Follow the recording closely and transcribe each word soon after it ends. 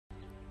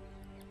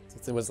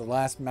It was the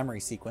last memory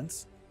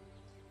sequence.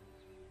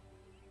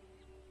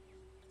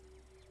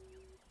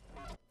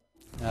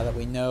 Now that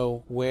we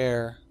know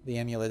where the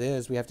amulet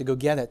is, we have to go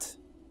get it.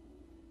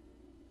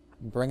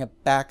 And bring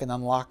it back and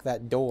unlock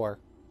that door.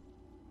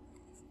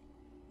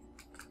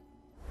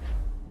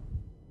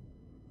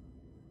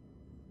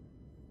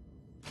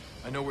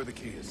 I know where the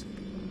key is.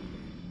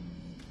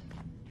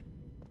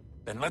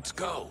 Then let's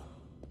go.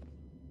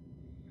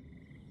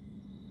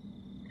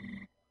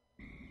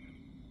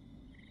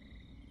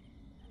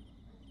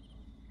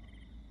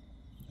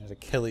 There's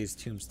Achilles'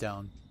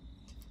 tombstone.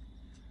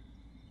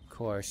 Of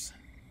course.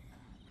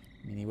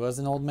 I mean, he was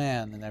an old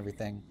man and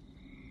everything.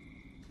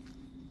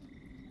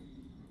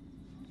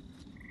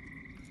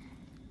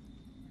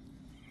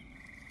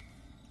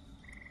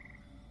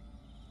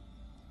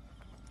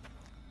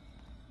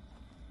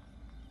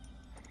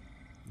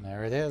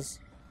 There it is.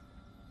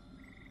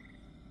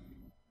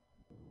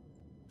 A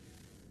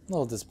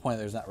little disappointed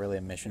there's not really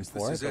a mission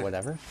for it, but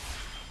whatever.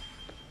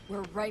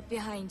 We're right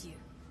behind you.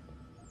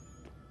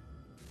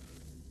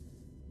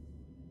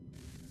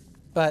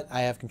 But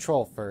I have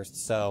control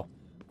first, so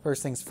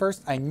first things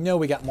first, I know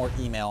we got more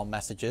email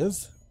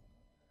messages.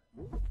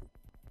 And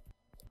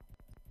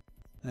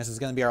this is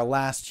going to be our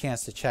last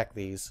chance to check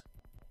these.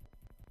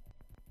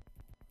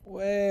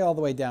 Way all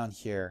the way down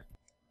here.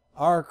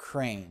 R.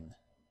 Crane.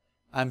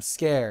 I'm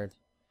scared.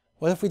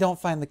 What if we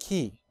don't find the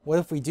key? What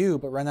if we do,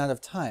 but run out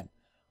of time?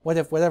 What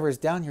if whatever is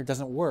down here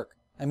doesn't work?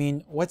 I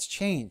mean, what's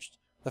changed?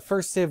 The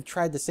first Civ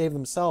tried to save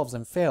themselves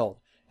and failed,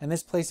 and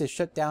this place is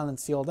shut down and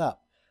sealed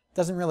up.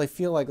 Doesn't really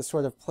feel like the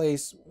sort of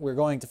place we're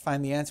going to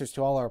find the answers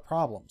to all our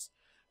problems.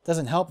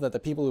 Doesn't help that the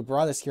people who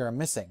brought us here are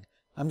missing.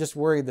 I'm just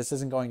worried this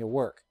isn't going to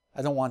work.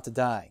 I don't want to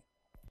die.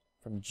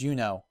 From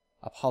Juno.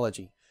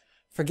 Apology.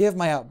 Forgive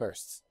my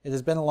outbursts. It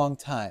has been a long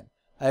time.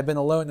 I have been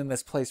alone in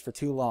this place for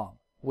too long.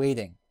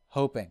 Waiting.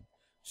 Hoping.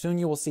 Soon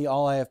you will see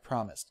all I have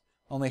promised.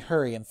 Only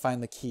hurry and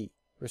find the key.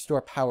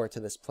 Restore power to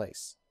this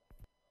place.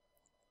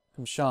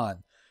 From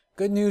Sean.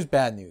 Good news,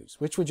 bad news.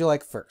 Which would you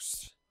like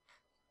first?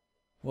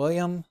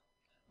 William.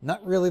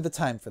 Not really the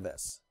time for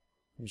this.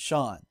 From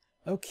Sean.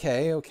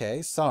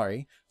 Okay,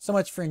 sorry. So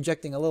much for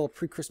injecting a little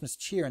pre-Christmas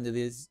cheer into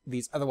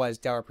these otherwise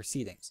dour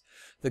proceedings.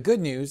 The good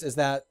news is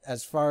that,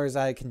 as far as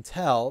I can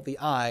tell, the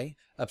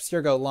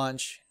Abstergo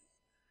launch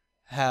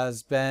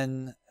has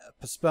been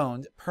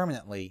postponed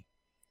permanently.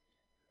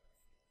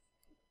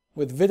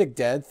 With Vidic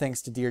dead,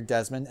 thanks to dear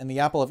Desmond, and the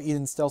Apple of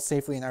Eden still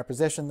safely in our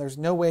possession, there's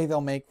no way they'll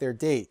make their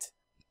date.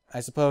 I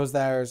suppose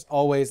there's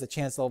always the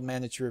chance they'll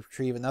manage to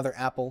retrieve another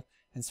apple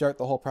and start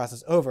the whole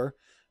process over,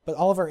 but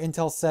all of our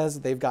intel says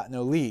they've got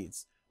no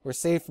leads. We're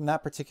safe from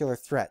that particular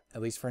threat,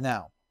 at least for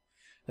now.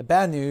 The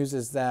bad news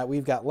is that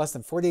we've got less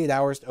than 48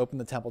 hours to open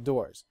the temple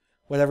doors.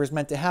 Whatever's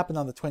meant to happen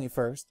on the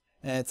 21st,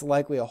 and it's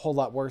likely a whole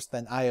lot worse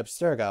than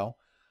Abstergo,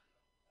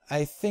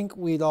 I think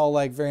we'd all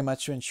like very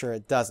much to ensure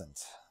it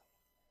doesn't.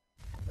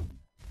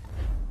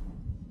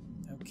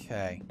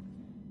 Okay.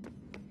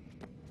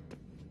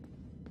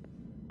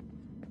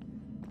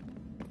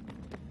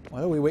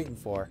 What are we waiting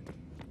for?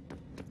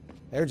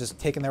 They're just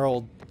taking their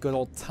good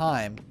old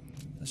time.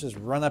 Let's just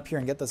run up here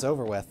and get this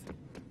over with.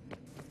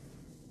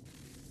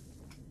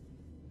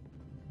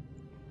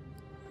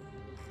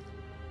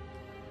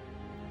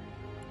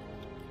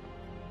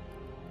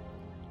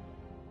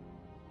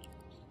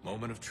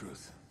 Moment of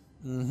truth.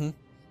 Mm-hmm.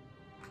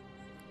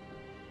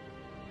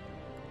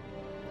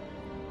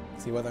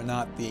 See whether or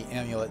not the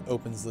amulet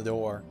opens the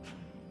door.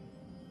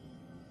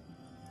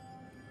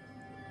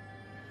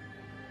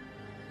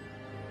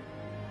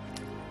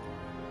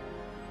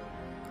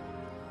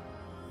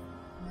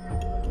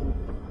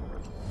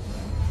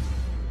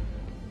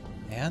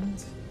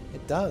 And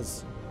it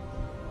does.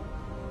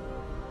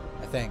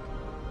 I think.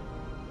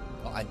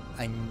 Well,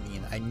 I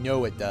mean, I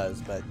know it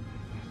does, but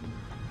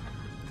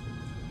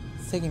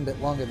it's taking a bit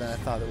longer than I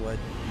thought it would.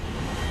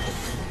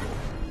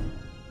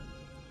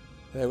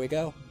 There we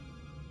go.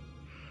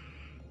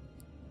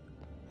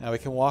 Now we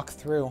can walk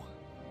through.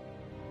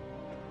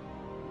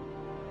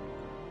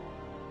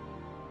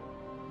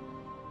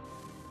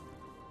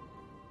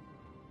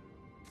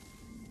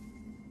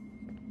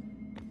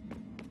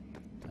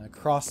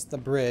 Across the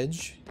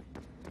bridge.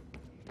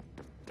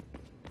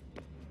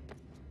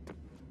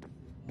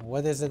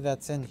 What is it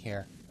that's in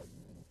here?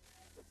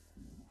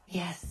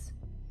 Yes.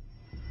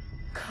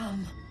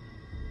 Come.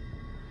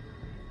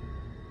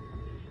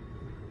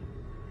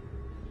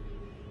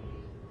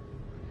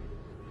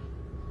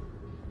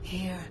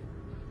 Here,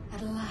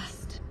 at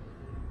last.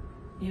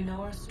 You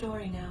know our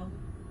story now.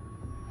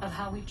 Of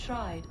how we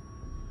tried.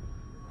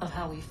 Of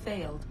how we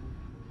failed.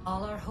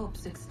 All our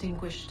hopes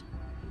extinguished.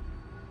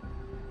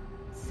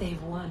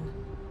 Save one.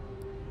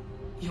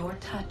 Your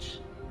touch.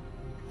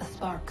 A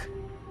spark.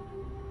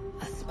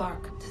 A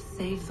spark to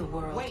save the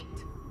world. Wait!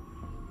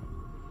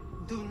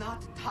 Do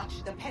not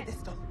touch the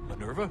pedestal.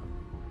 Minerva?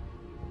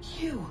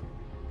 You.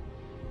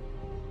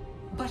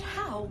 But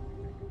how?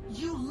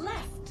 You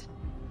left.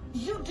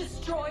 You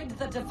destroyed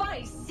the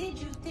device. Did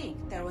you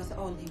think there was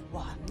only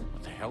one?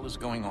 What the hell is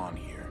going on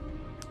here?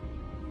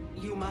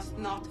 You must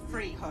not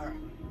free her.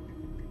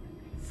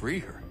 Free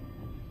her?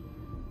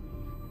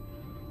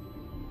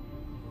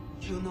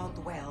 Juno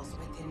dwells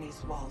within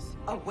these walls,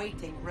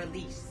 awaiting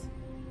release.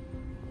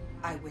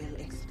 I will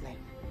explain.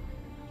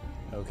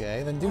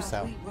 Okay, then do While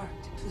so. we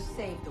worked to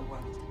save the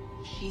world,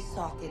 she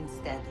sought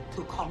instead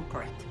to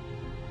conquer it.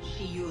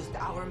 She used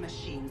our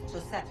machines to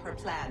set her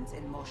plans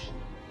in motion.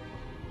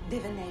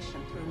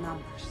 Divination through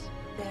numbers.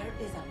 There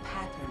is a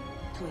pattern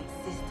to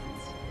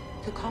existence.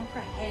 To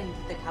comprehend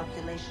the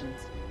calculations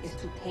is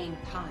to tame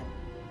time.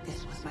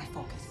 This was my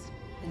focus.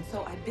 And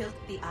so I built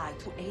the eye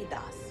to aid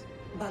us.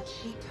 But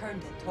she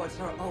turned it towards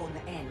her own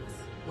ends.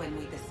 When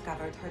we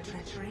discovered her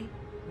treachery,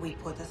 we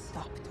put a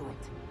stop to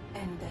it.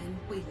 And then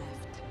we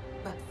left.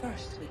 But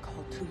first we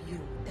called to you,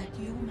 that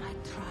you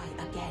might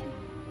try again.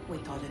 We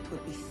thought it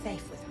would be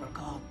safe with her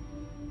gone.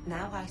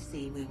 Now I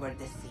see we were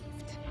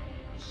deceived.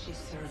 She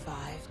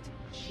survived,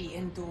 she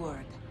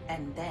endured,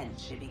 and then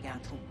she began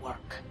to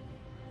work.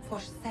 For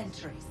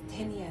centuries,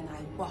 Tinia and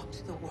I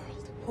walked the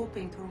world,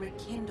 hoping to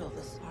rekindle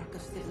the spark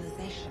of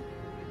civilization.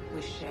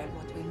 We shared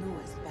what we knew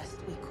as best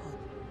we could.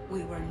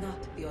 We were not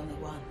the only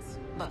ones,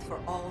 but for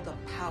all the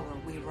power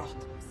we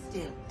wrought,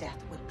 still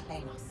death would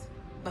claim us.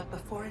 But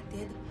before it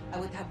did, I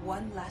would have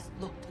one last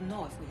look to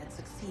know if we had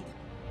succeeded.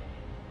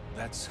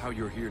 That's how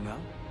you're here now?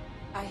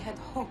 I had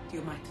hoped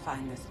you might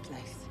find this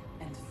place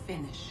and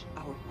finish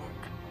our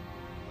work.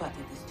 But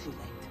it is too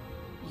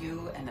late.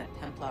 You and the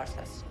Templars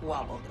have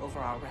squabbled over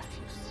our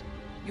refuse.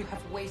 You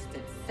have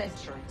wasted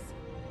centuries,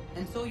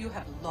 and so you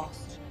have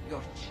lost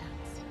your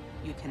chance.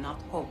 You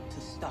cannot hope to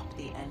stop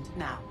the end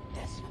now,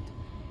 Desmond.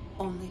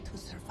 Only to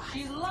survive.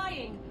 She's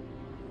lying!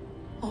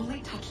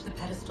 Only touch the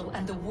pedestal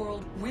and the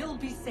world will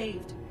be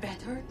saved.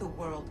 Better the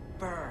world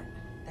burn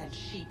than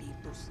she be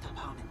loosed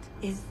upon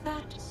it. Is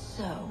that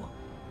so?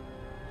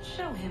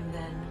 Show him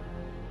then.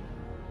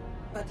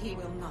 But he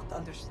will not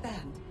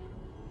understand.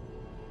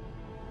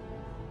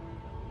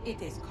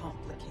 It is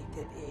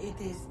complicated. It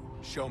is...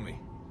 Show me.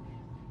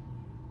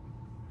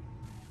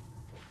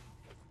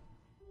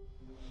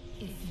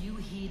 If you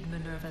heed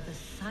Minerva, the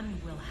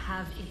sun will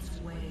have its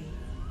way.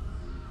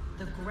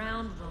 The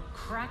ground will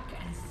crack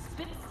and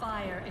spit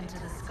fire into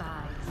the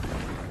skies.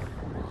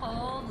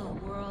 All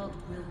the world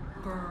will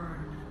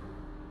burn.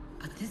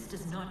 But this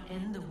does not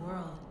end the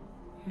world,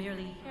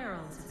 merely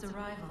heralds its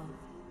arrival.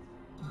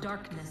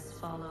 Darkness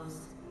follows.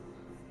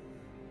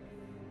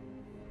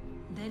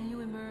 Then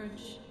you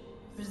emerge,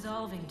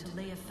 resolving to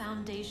lay a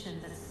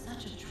foundation that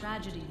such a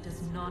tragedy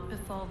does not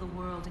befall the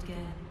world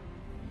again.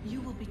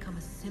 You will become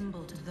a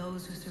symbol to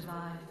those who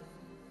survive.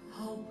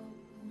 Hope,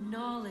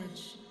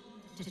 knowledge,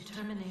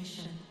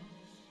 determination.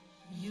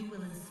 You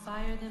will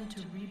inspire them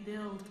to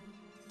rebuild,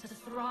 to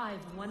thrive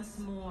once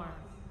more.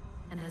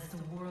 And as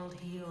the world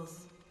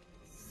heals,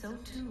 so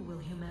too will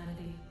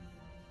humanity.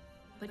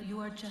 But you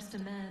are just a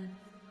man,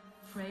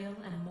 frail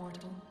and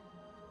mortal.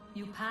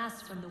 You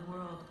pass from the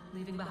world,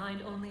 leaving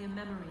behind only a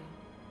memory.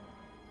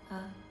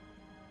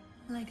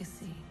 A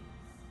legacy.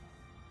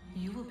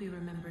 You will be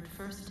remembered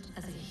first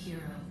as a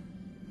hero,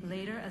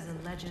 later as a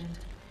legend,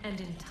 and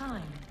in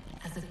time,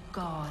 as a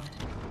god.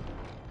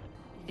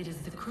 It is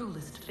the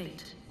cruelest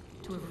fate,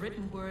 to have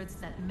written words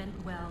that meant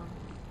well,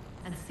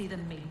 and see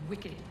them made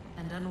wicked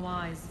and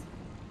unwise.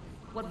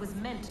 What was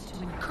meant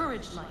to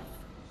encourage life,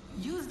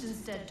 used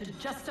instead to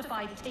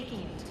justify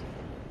taking it.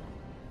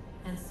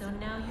 And so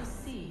now you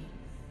see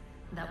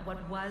that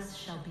what was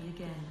shall be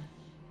again.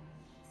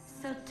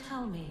 So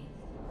tell me,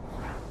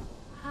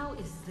 how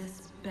is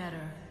this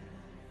better?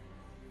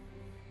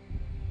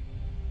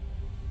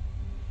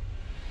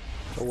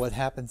 But what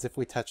happens if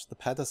we touch the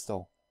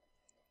pedestal?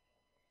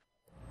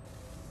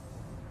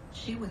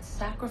 She would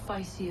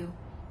sacrifice you,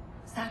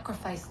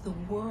 sacrifice the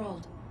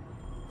world,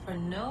 for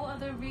no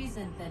other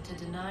reason than to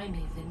deny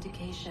me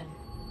vindication.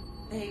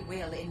 They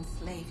will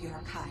enslave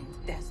your kind,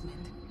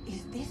 Desmond.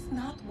 Is this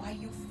not why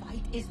you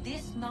fight? Is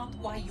this not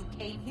why you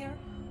came here?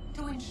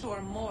 To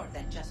ensure more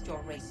than just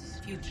your race's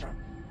future,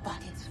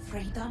 but its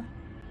freedom?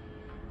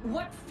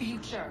 What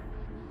future?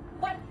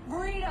 What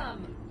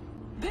freedom?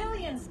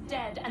 Billions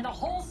dead and the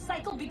whole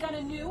cycle begun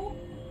anew?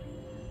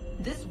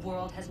 This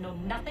world has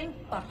known nothing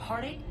but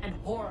heartache and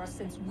horror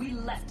since we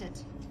left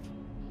it.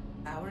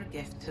 Our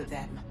gift to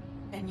them,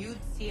 and you'd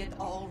see it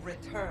all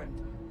returned.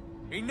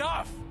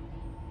 Enough!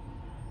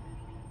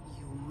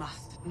 You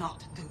must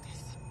not do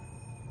this.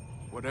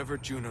 Whatever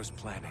Juno's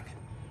planning,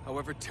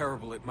 however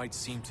terrible it might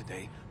seem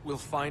today, we'll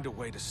find a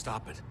way to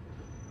stop it.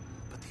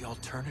 But the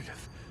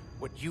alternative,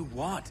 what you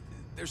want,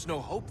 there's no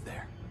hope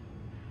there.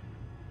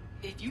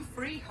 If you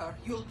free her,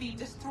 you'll be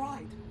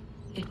destroyed.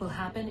 It will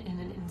happen in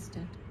an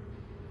instant.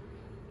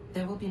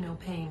 There will be no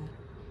pain.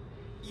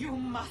 You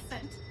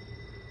mustn't.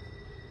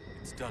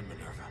 It's done,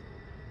 Minerva.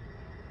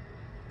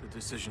 The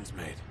decision's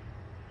made.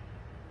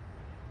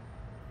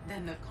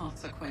 Then the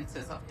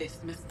consequences of this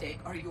mistake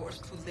are yours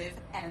to live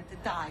and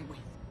die with.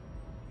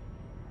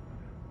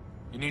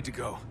 You need to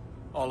go.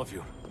 All of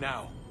you.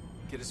 Now.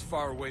 Get as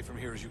far away from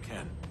here as you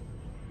can.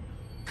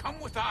 Come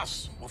with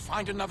us. We'll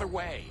find another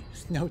way.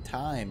 There's no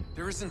time.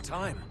 There isn't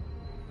time.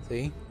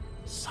 See?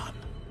 Son.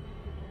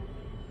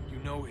 You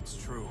know it's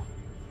true.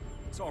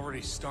 It's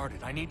already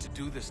started. I need to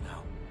do this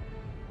now.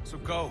 So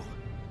go.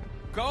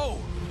 Go!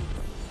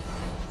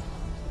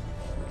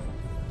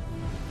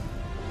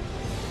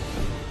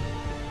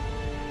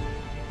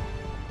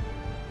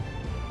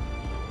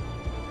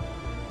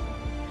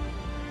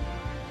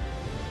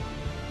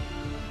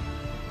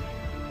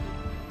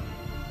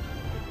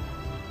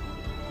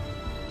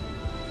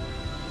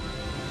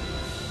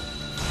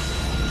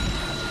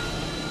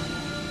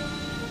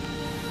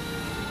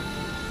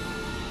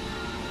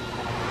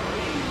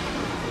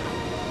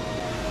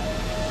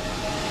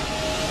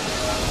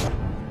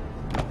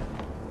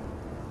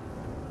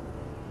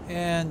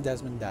 And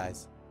Desmond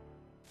dies.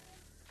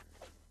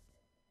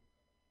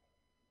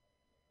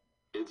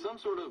 It's some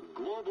sort of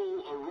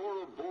global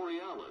aurora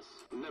borealis.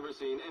 Never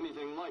seen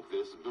anything like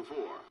this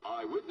before.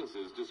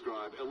 Eyewitnesses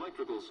describe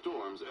electrical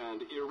storms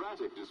and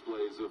erratic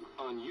displays of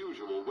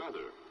unusual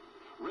weather.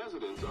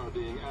 Residents are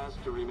being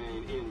asked to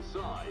remain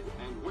inside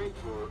and wait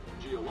for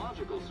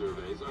geological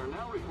surveys are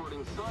now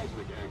reporting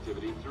seismic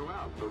activity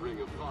throughout the Ring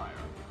of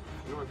Fire.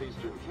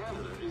 Northeastern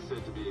Canada is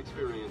said to be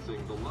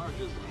experiencing the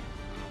largest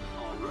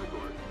on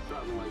record.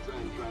 Satellites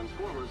and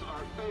transformers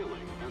are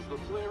failing as the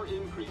flare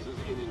increases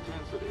in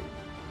intensity.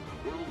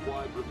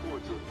 Worldwide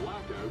reports of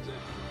blackouts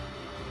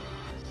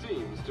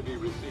seems to be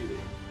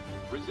receding.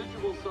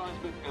 Residual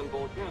seismic and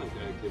volcanic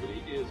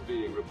activity is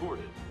being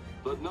reported,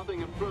 but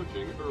nothing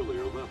approaching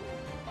earlier levels.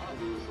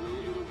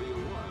 Obviously, it'll be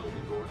a while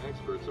before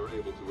experts are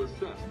able to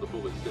assess the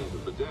full extent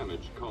of the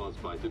damage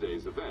caused by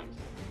today's event.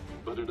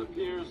 But it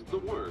appears the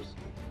worst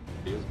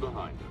is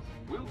behind us.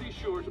 We'll be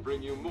sure to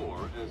bring you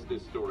more as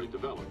this story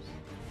develops.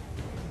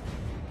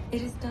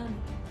 It is done.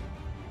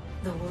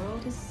 The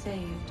world is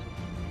saved.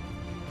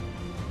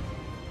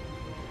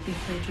 You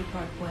played your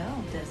part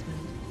well,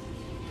 Desmond.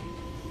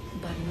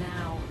 But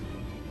now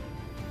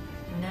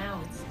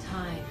it's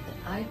time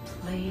that I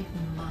played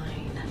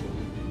mine.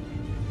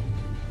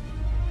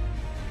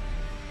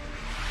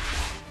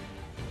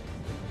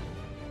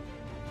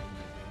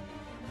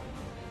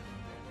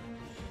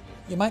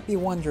 You might be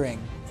wondering,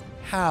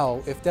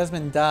 how, if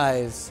Desmond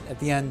dies at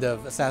the end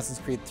of Assassin's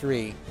Creed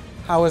 3,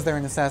 how is there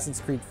an Assassin's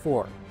Creed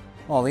 4?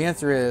 Well, the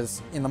answer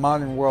is, in the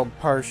modern world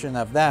portion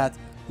of that,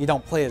 you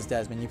don't play as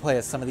Desmond, you play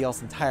as somebody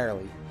else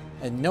entirely.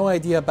 And no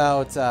idea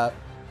about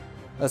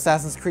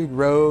Assassin's Creed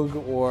Rogue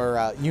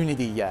or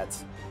Unity yet,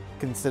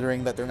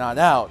 considering that they're not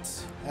out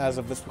as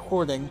of this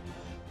recording,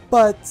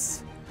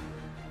 but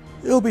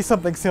it'll be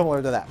something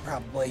similar to that,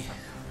 probably.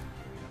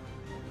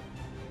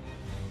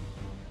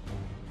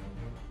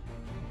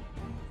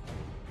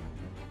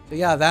 So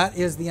yeah, that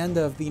is the end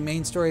of the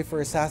main story for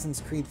Assassin's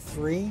Creed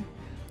 3.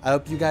 I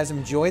hope you guys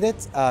enjoyed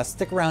it.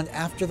 Stick around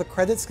after the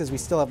credits because we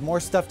still have more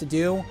stuff to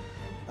do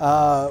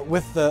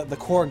with the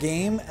core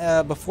game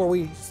before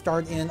we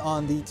start in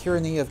on the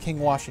Tyranny of King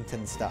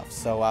Washington stuff.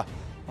 So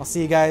I'll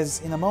see you guys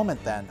in a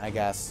moment then, I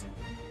guess.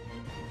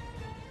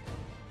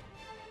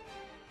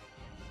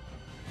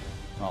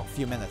 Well, a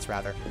few minutes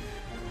rather.